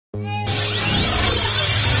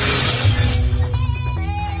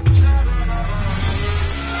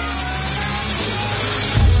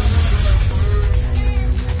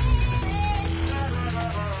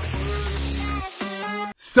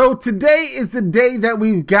So today is the day that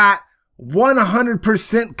we've got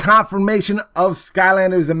 100% confirmation of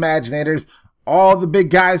Skylanders Imaginators. All the big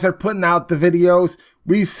guys are putting out the videos.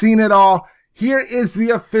 We've seen it all. Here is the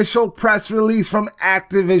official press release from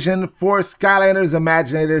Activision for Skylanders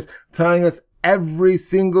Imaginators, telling us every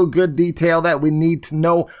single good detail that we need to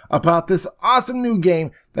know about this awesome new game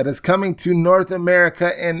that is coming to North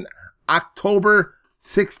America in October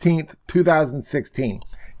 16th, 2016.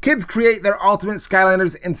 Kids create their ultimate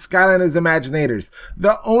Skylanders in Skylanders Imaginators.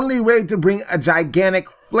 The only way to bring a gigantic,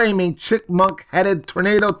 flaming, chickmunk-headed,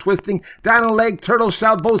 tornado-twisting, dino-leg,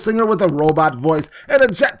 turtle-shelled bowslinger with a robot voice and a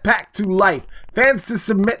jetpack to life. Fans to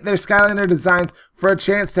submit their Skylander designs for a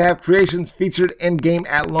chance to have creations featured in-game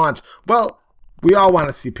at launch. Well, we all want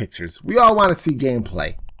to see pictures. We all want to see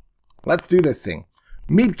gameplay. Let's do this thing.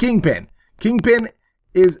 Meet Kingpin. Kingpin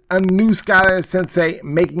is a new Skylanders sensei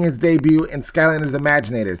making his debut in Skylanders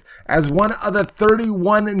Imaginators. As one of the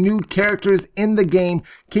 31 new characters in the game,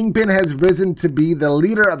 Kingpin has risen to be the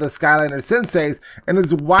leader of the Skylanders senseis and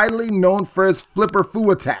is widely known for his flipper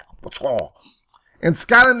foo attack. In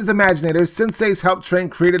Skylanders Imaginators, senseis help train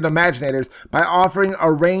creative Imaginators by offering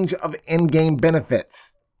a range of in-game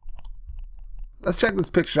benefits. Let's check this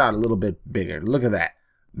picture out a little bit bigger. Look at that.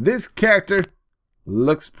 This character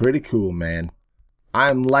looks pretty cool, man. I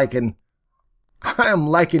am liking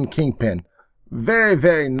Kingpin. Very,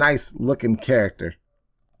 very nice looking character.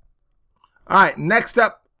 Alright, next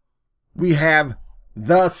up we have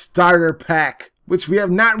the starter pack, which we have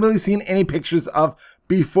not really seen any pictures of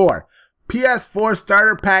before. PS4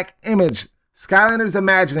 starter pack image. Skylanders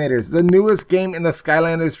Imaginators, the newest game in the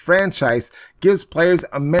Skylanders franchise, gives players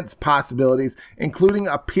immense possibilities, including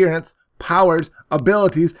appearance, powers,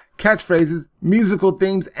 abilities, catchphrases, musical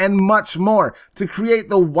themes, and much more to create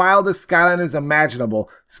the wildest Skylanders imaginable.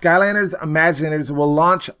 Skylanders Imaginators will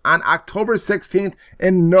launch on October 16th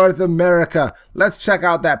in North America. Let's check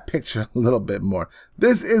out that picture a little bit more.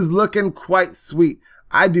 This is looking quite sweet.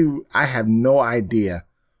 I have no idea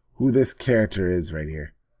who this character is right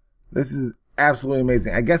here. This is absolutely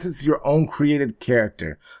amazing. I guess it's your own created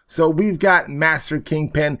character. So we've got Master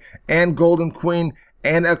Kingpin and Golden Queen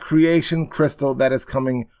and a creation crystal that is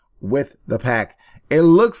coming with the pack. It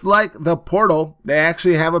looks like the portal, they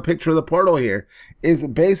actually have a picture of the portal here, is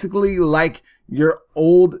basically like your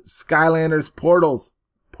old Skylanders portals,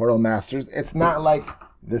 Portal Masters. It's not like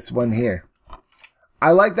this one here. I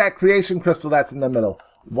like that creation crystal that's in the middle.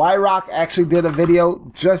 Y-Rock actually did a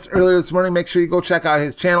video just earlier this morning. Make sure you go check out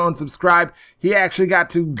his channel and subscribe. He actually got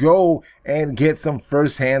to go and get some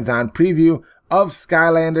first hands-on preview of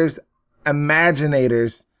Skylanders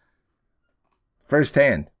Imaginators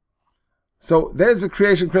firsthand. So there's a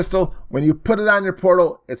creation crystal. When you put it on your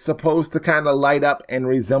portal, it's supposed to kind of light up and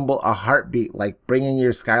resemble a heartbeat, like bringing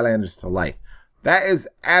your Skylanders to life. That is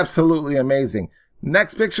absolutely amazing.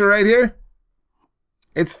 Next picture right here,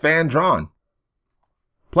 it's fan drawn.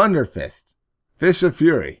 Plunder Fist, Fish of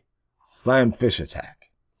Fury, Slam Fish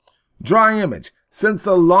Attack. Drawing image. Since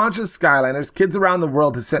the launch of Skylanders, kids around the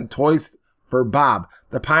world have sent toys for Bob,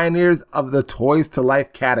 the pioneers of the Toys to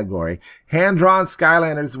Life category, hand-drawn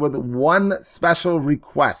Skylanders with one special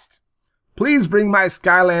request. Please bring my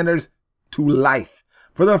Skylanders to life.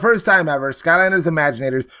 For the first time ever, Skylanders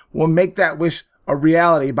Imaginators will make that wish a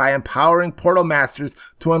reality by empowering Portal Masters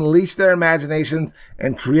to unleash their imaginations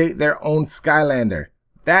and create their own Skylander.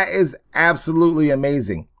 That is absolutely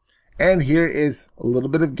amazing. And here is a little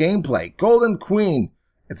bit of gameplay. Golden Queen.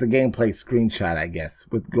 It's a gameplay screenshot, I guess,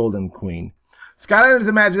 with Golden Queen. Skylanders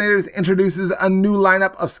Imaginators introduces a new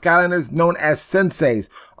lineup of Skylanders known as senseis.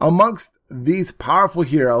 Amongst these powerful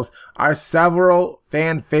heroes are several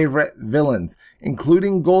fan favorite villains,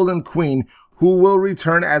 including Golden Queen, who will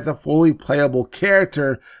return as a fully playable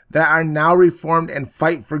character, that are now reformed and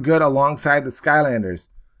fight for good alongside the Skylanders.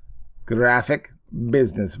 Graphic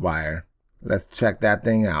Business Wire. Let's check that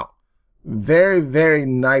thing out. Very, very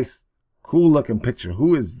nice, cool looking picture.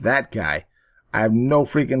 Who is that guy? I have no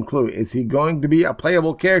freaking clue. Is he going to be a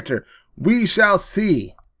playable character? We shall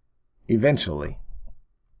see eventually.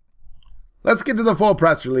 Let's get to the full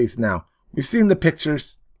press release now. We've seen the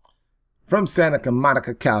pictures from Santa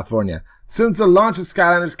Monica, California. Since the launch of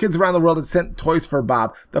Skylanders, kids around the world have sent toys for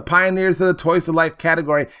Bob, the pioneers of the Toys to Life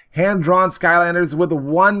category, hand-drawn Skylanders with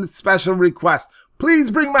one special request. Please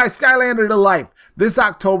bring my Skylander to life. This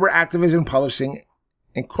October, Activision Publishing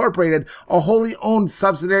Incorporated, a wholly owned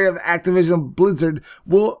subsidiary of Activision Blizzard,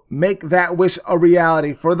 will make that wish a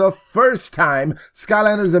reality. For the first time,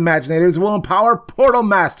 Skylanders Imaginators will empower Portal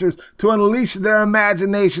Masters to unleash their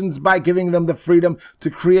imaginations by giving them the freedom to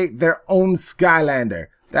create their own Skylander.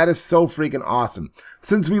 That is so freaking awesome.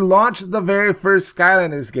 Since we launched the very first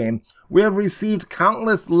Skylanders game, we have received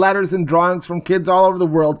countless letters and drawings from kids all over the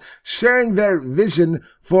world sharing their vision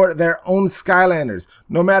for their own Skylanders.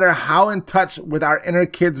 No matter how in touch with our inner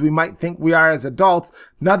kids we might think we are as adults,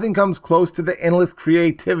 nothing comes close to the endless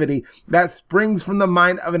creativity that springs from the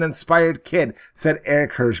mind of an inspired kid, said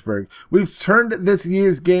Eric Hirschberg. We've turned this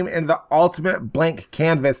year's game into the ultimate blank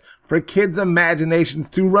canvas for kids' imaginations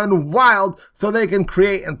to run wild so they can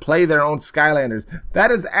create and play their own Skylanders.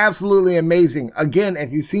 That is absolutely amazing. Again,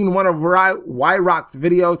 if you've seen one of Y-Rock's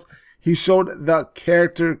videos, he showed the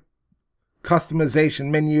character customization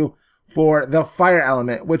menu for the fire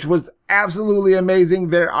element, which was absolutely amazing.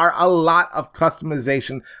 There are a lot of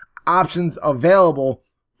customization options available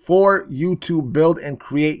for you to build and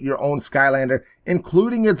create your own Skylander,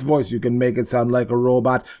 including its voice. You can make it sound like a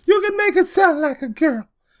robot. You can make it sound like a girl.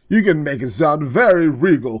 You can make it sound very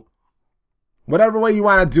regal. Whatever way you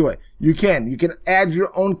want to do it, you can. You can add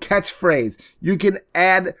your own catchphrase. You can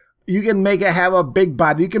make it have a big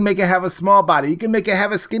body. You can make it have a small body. You can make it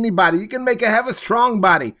have a skinny body. You can make it have a strong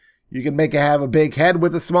body. You can make it have a big head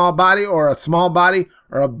with a small body, or a small body,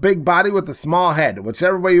 or a big body with a small head.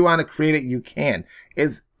 Whichever way you want to create it, you can.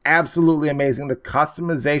 It's absolutely amazing. The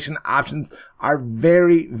customization options are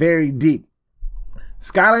very, very deep.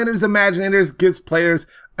 Skylanders Imaginators gives players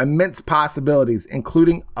immense possibilities,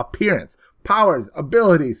 including appearance, powers,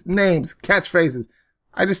 abilities, names, catchphrases.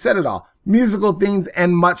 I just said it all. Musical themes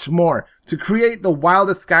and much more to create the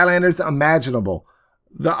wildest Skylanders imaginable.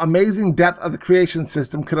 The amazing depth of the creation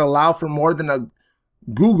system could allow for more than a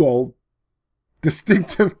Google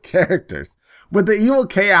distinctive characters. With the evil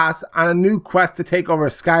chaos on a new quest to take over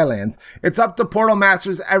Skylands, it's up to Portal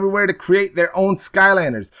Masters everywhere to create their own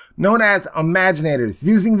Skylanders, known as Imaginators,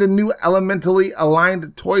 using the new elementally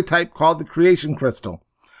aligned toy type called the Creation Crystal.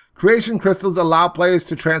 Creation Crystals allow players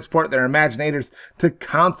to transport their Imaginators to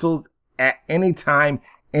consoles at any time,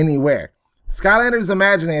 anywhere. Skylanders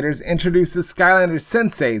Imaginators introduces Skylanders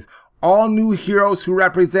Senseis, all new heroes who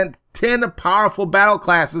represent 10 powerful battle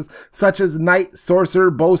classes such as Knight,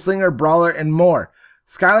 Sorcerer, Bowslinger, Brawler, and more.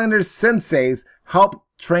 Skylanders Senseis help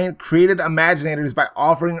train created Imaginators by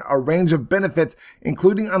offering a range of benefits,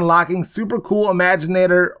 including unlocking super cool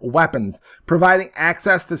Imaginator weapons, providing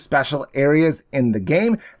access to special areas in the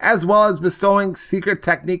game, as well as bestowing secret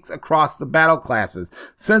techniques across the battle classes.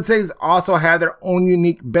 Senseis also have their own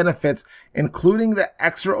unique benefits, including the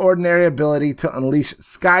extraordinary ability to unleash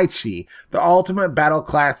Sky Chi, the ultimate battle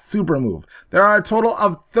class super move. There are a total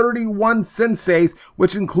of 31 Senseis,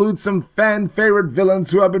 which includes some fan favorite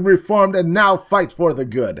villains who have been reformed and now fight for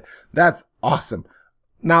the good. That's awesome.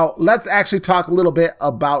 Now, let's actually talk a little bit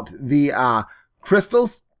about the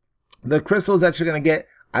crystals. The crystals that you're going to get,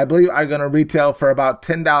 I believe, are going to retail for about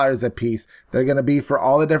 $10 a piece. They're going to be for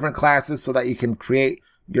all the different classes so that you can create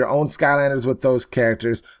your own Skylanders with those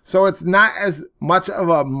characters. So it's not as much of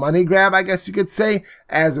a money grab, I guess you could say,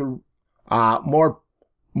 as more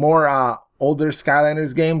older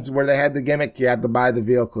Skylanders games where they had the gimmick. You had to buy the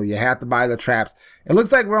vehicle, you had to buy the traps. It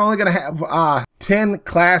looks like we're only going to have 10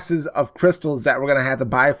 classes of crystals that we're going to have to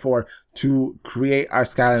buy for to create our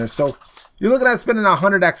Skylanders. So you're looking at spending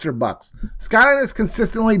 $100 extra bucks. Skylanders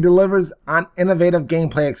consistently delivers on innovative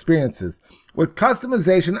gameplay experiences. With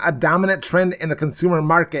customization a dominant trend in the consumer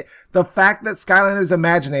market, the fact that Skylanders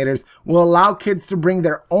Imaginators will allow kids to bring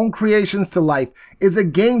their own creations to life is a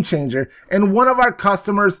game changer, and one of our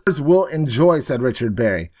customers will enjoy, said Richard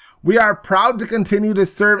Berry. We are proud to continue to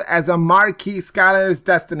serve as a marquee Skylanders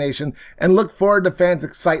destination and look forward to fans'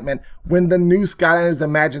 excitement when the new Skylanders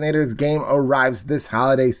Imaginators game arrives this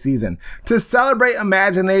holiday season. To celebrate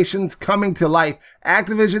imaginations coming to life,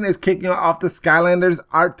 Activision is kicking off the Skylanders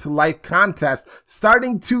Art to Life contest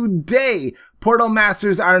starting today. Portal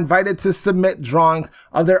Masters are invited to submit drawings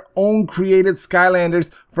of their own created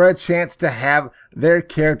Skylanders for a chance to have their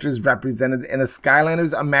characters represented in a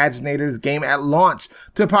Skylanders Imaginators game at launch.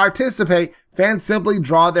 To participate, fans simply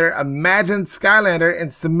draw their imagined Skylander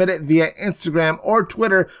and submit it via Instagram or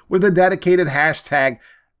Twitter with a dedicated hashtag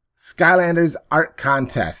Skylanders Art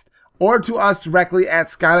Contest, or to us directly at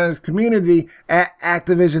Skylanders Community at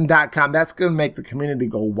Activision.com. That's going to make the community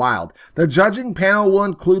go wild. The judging panel will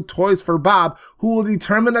include Toys for Bob, who will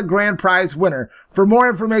determine a grand prize winner. For more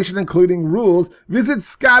information, including rules, visit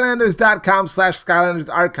Skylanders.com/Skylanders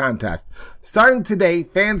Art Contest. Starting today,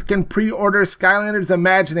 fans can pre-order Skylanders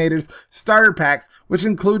Imaginators starter packs, which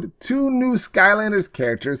include 2 new Skylanders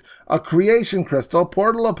characters, a Creation Crystal,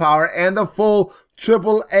 Portal of Power, and the full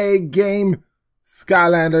AAA game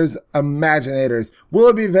Skylanders Imaginators. Will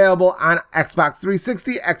it be available on Xbox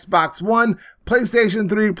 360, Xbox One, PlayStation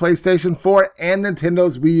 3, PlayStation 4, and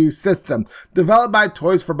Nintendo's Wii U system. Developed by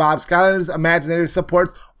Toys for Bob, Skylanders Imaginators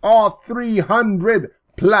supports all 300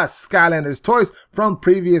 plus Skylanders toys from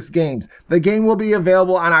previous games. The game will be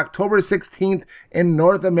available on October 16th in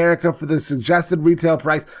North America for the suggested retail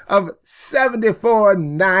price of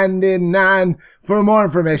 $74.99. For more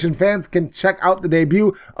information, fans can check out the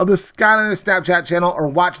debut of the Skylanders Snapchat channel or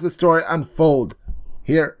watch the story unfold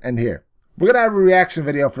here and here. We're going to have a reaction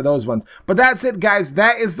video for those ones. But that's it, guys.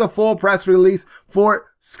 That is the full press release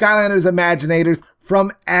for Skylanders Imaginators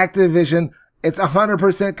from Activision. It's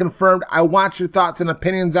 100% confirmed. I want your thoughts and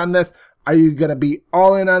opinions on this. Are you going to be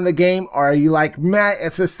all in on the game? Or are you like, meh,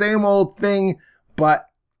 it's the same old thing, but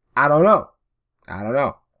I don't know. I don't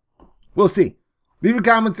know. We'll see. Leave your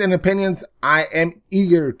comments and opinions. I am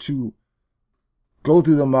eager to go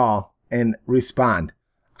through them all and respond.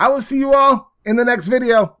 I will see you all in the next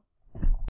video.